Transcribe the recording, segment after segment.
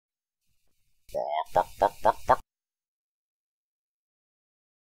Hey,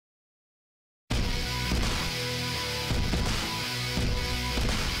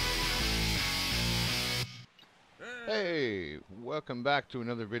 welcome back to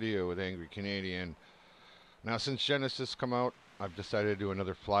another video with Angry Canadian. Now, since Genesis come out, I've decided to do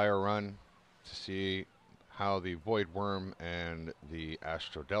another flyer run to see how the Void Worm and the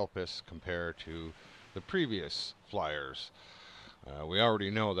Astrodelphis compare to the previous flyers. We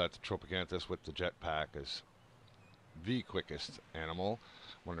already know that the Tropicanthus with the jetpack is the quickest animal.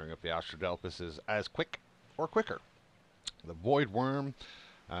 Wondering if the Astrodelphis is as quick or quicker. The Void Worm,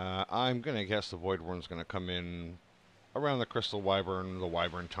 I'm going to guess the Void Worm's going to come in around the Crystal Wyvern, the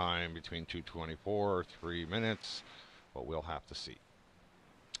Wyvern time between 2:24 or 3 minutes, but we'll have to see.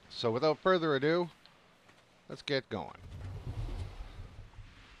 So without further ado, let's get going.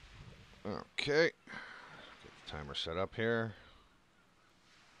 Okay, get the timer set up here.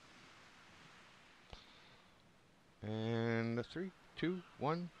 And 3, 2,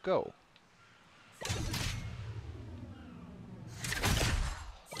 1, go.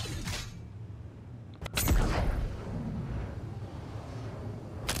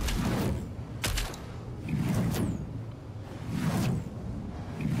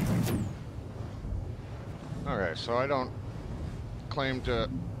 Okay, so I don't claim to...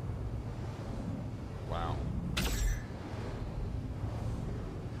 Wow.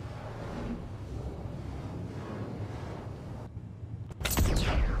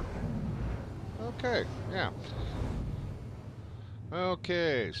 Okay, yeah.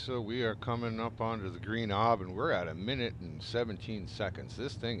 Okay, so we are coming up onto the green ob, and we're at 1 minute and 17 seconds.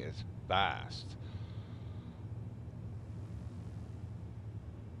 This thing is fast.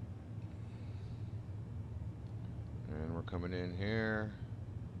 And we're coming in here.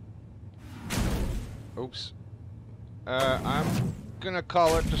 Oops. I'm gonna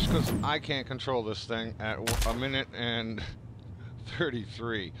call it just because I can't control this thing at 1 minute and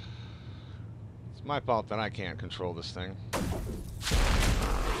 33. It's my fault that I can't control this thing.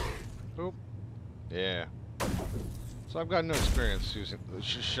 Oop. Yeah. So I've got no experience using... Let's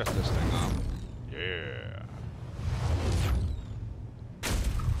just shut this thing off. Yeah.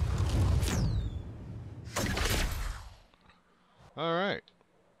 Alright.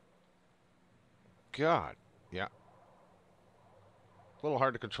 God. Yeah. A little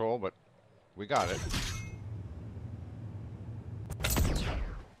hard to control, but we got it.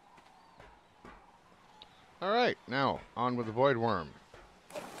 Alright, now, on with the Void Worm.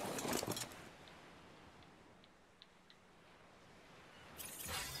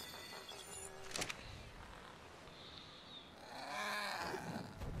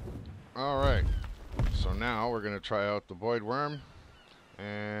 Alright, so now we're going to try out the Void Worm,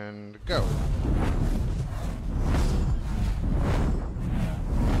 and go.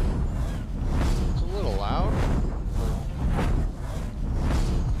 It's a little loud.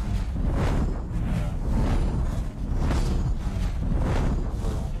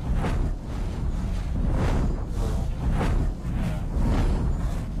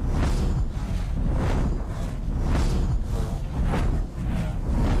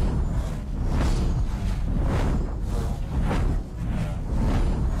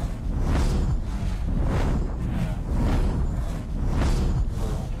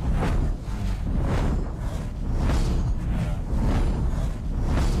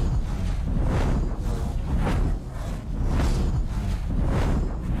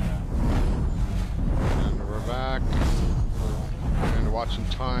 Watching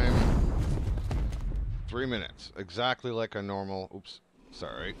time, 3 minutes, exactly like a normal, oops,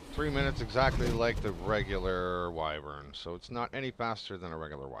 sorry, 3 minutes exactly like the regular Wyvern, so it's not any faster than a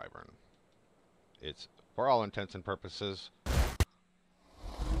regular Wyvern. It's, for all intents and purposes,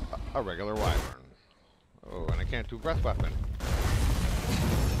 a regular Wyvern. Oh, and I can't do breath weapon.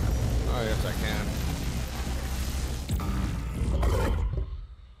 Oh, yes I can.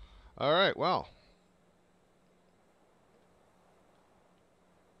 Alright, well.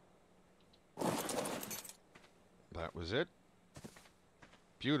 That was it.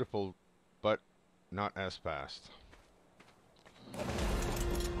 Beautiful, but not as fast.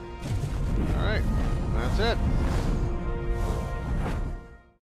 Alright, that's it.